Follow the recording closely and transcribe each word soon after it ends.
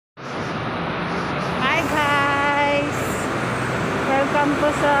naman po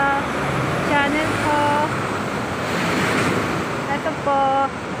sa channel ko. Ito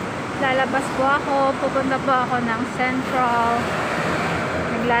po, lalabas po ako, pupunta po ako ng Central.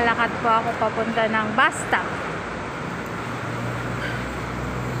 Naglalakad po ako papunta ng bus stop.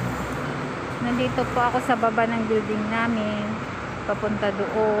 Nandito po ako sa baba ng building namin, papunta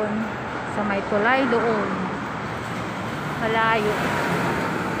doon sa may tulay doon, malayo.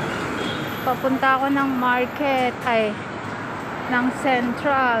 Papunta ako ng market, ng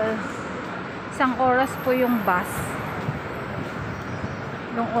Central. Isang oras po yung bus,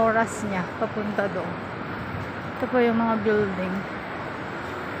 yung oras niya papunta doon. Ito po yung mga building.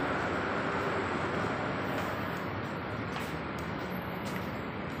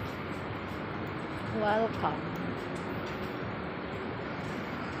 Welcome.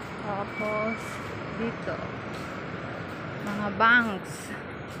 Tapos dito mga banks,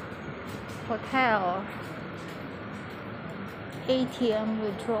 hotel, ATM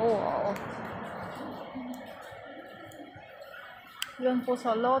withdrawal. Yun po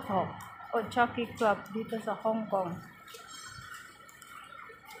sa Lotto o Chucky Club dito sa Hong Kong.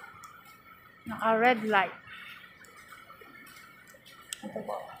 Naka red light. Ito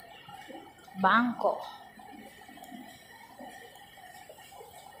po, bangko.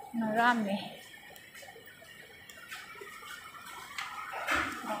 Marami.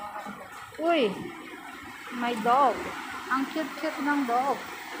 Uy, may dog. Ang cute-cute ng dog.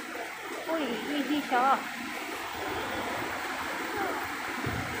 Uy, easy siya.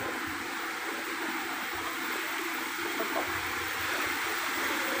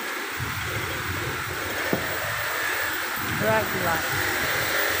 Red light.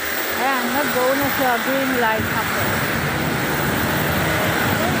 Ayan, nag-go na siya. Green light ako.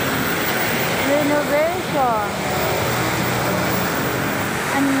 Renovation.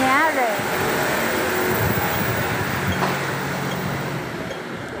 Anyari.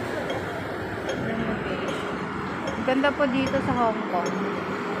 Ganda po dito sa Hong Kong.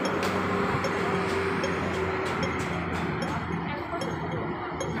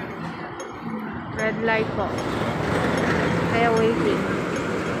 Red light po. Kaya waiting.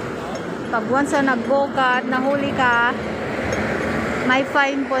 Pag once na nag-go ka at nahuli ka, may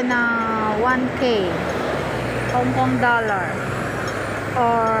fine po na 1K Hong Kong dollar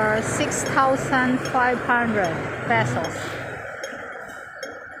or 6,500 pesos.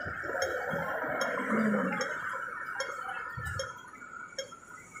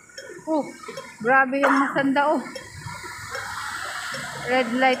 Grabe yung masanda oh.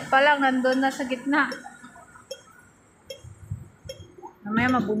 Red light pa lang, nandun na sa gitna.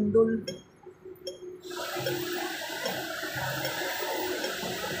 Mamaya mabundol.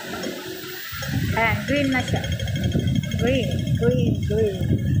 Ayan, green na siya. Green.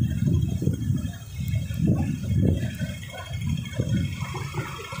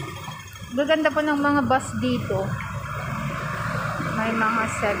 Gaganda po ng mga bus dito. May mga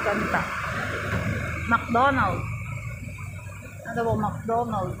second top. McDonald's. Ano po,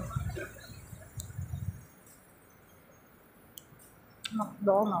 McDonald's.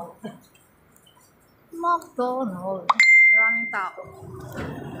 Maraming tao.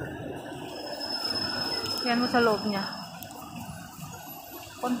 Yan mo sa loob niya.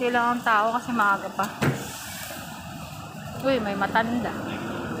 Konti lang ang tao kasi maaga pa. Uy, may matanda.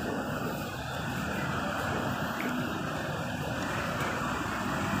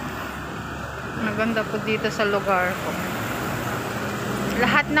 Maganda po dito sa lugar ko.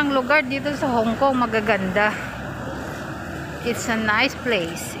 Lahat ng lugar dito sa Hong Kong magaganda. It's a nice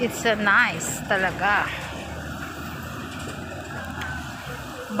place. It's a nice talaga.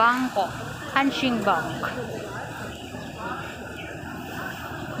 Bangko. Hansing Bank.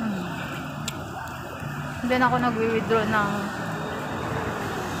 Doon ako nag-withdraw ng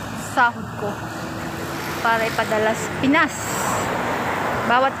sahod ko para ipadala sa Pinas.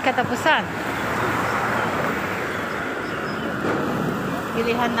 Bawat katapusan.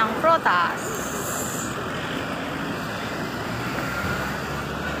 Bilihan ng protas.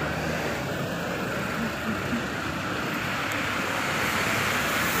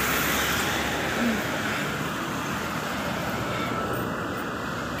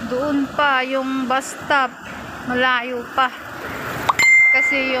 Doon pa yung bus stop, malayo pa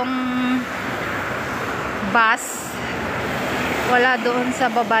kasi yung bus wala doon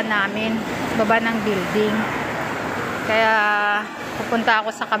sa baba namin, baba ng building, kaya pupunta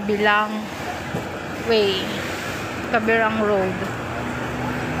ako sa kabilang way, kabilang road.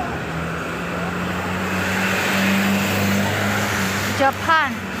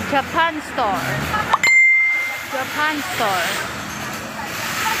 Japan store.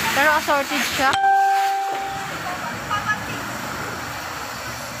 Pero assorted siya.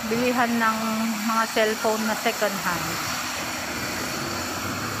 bilihan ng mga cellphone na second hand.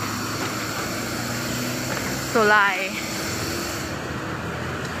 Tulay.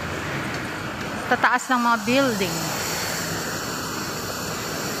 Tataas ng mga building.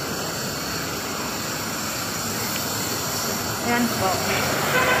 Ayan po.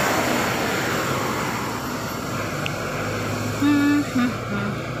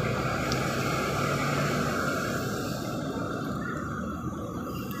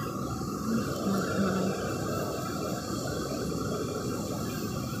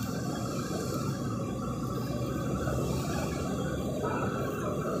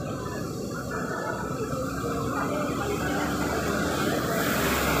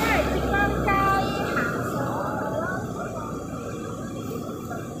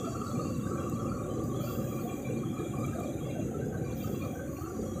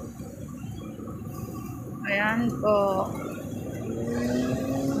 Ayan po.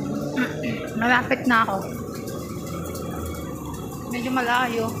 Malapit na ako. Medyo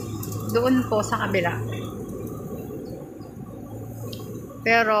malayo. Doon po sa kabila.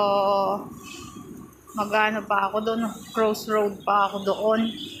 Pero magano pa ako doon. Crossroad pa ako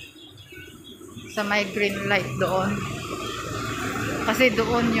doon. Sa may green light doon. Kasi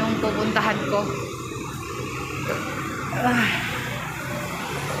doon yung pupuntahan ko.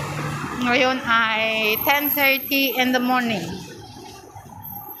 Ngayon ay 10:30 in the morning.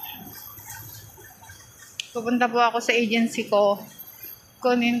 Pupunta po ako sa agency ko.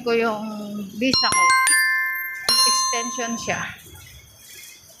 Kunin ko yung visa ko. Extension siya.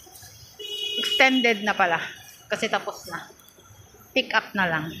 Extended na pala. Kasi tapos na. Pick up na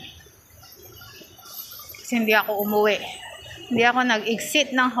lang. Kasi hindi ako umuwi. Hindi ako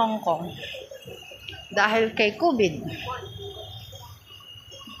nag-exit ng Hong Kong. Dahil kay COVID.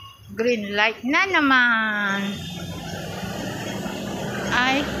 Green light na naman.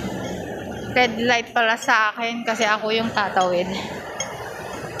 Ay, red light pala sa akin kasi ako yung tatawid.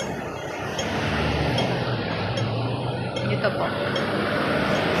 Dito po.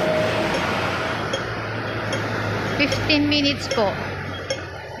 15 minutes po.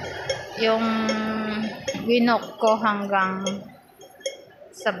 Yung winok ko hanggang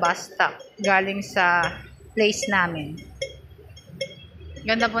sa bus stop. Galing sa place namin.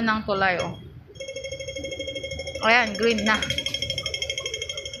 Ganda po ng tulay, oh. Ayan, green na.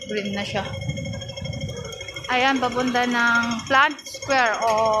 Green na siya. Ayan, papunta ng Plant Square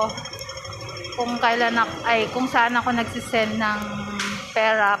o kung kailan ay kung saan ako nagsisend ng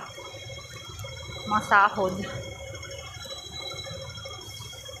pera, masahod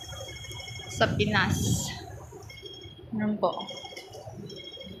sa Pinas. Yan po.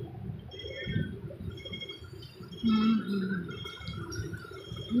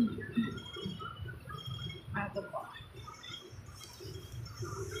 Ito po.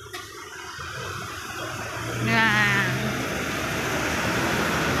 Yan.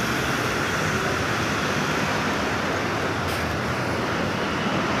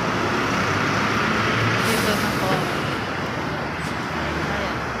 Dito na po.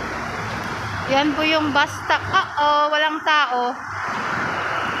 Ayan. Yan po yung bus stop. Walang tao.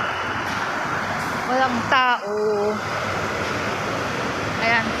 Walang tao.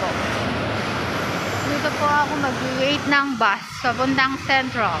 Ayan po. Dito po ako mag-wait ng bus papuntang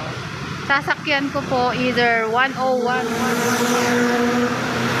Central. Sasakyan ko po either 101,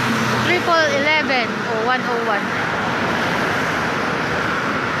 1111 o 101.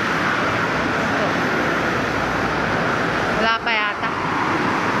 Wala pa yata.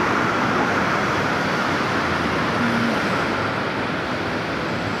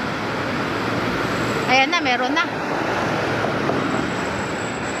 Ayan na, meron na.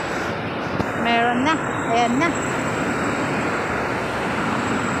 Meron na. Ayan na.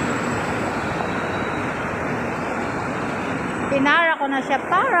 Pinara ko na siya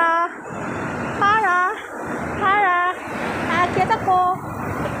para aakyat ako.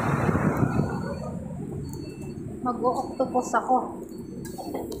 Mag-o-octopus ako.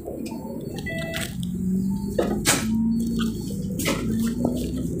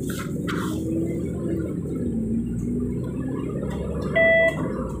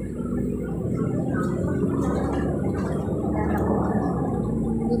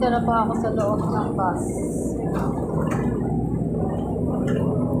 Dito na po ako sa loob ng bus.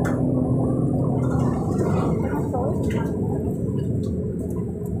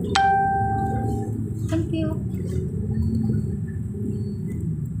 Thank you.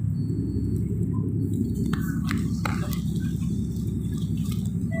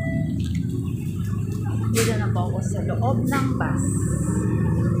 Dito na po ako sa loob ng bus.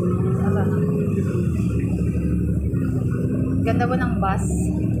 Ganda ganda po ng bus.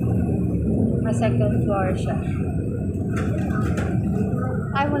 May second floor siya.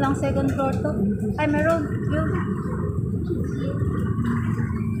 Ay, walang second floor to. Ay, meron. Yun.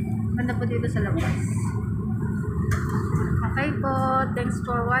 Ganda po dito sa labas. Okay po. Thanks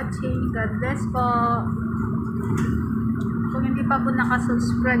for watching. God bless po. Kung hindi pa po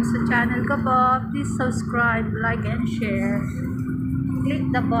nakasubscribe sa channel ko po, please subscribe, like, and share.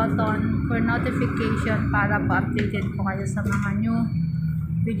 Click the button for notification para po updated po kayo sa mga new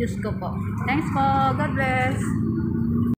videos ko po. Thanks po. God bless.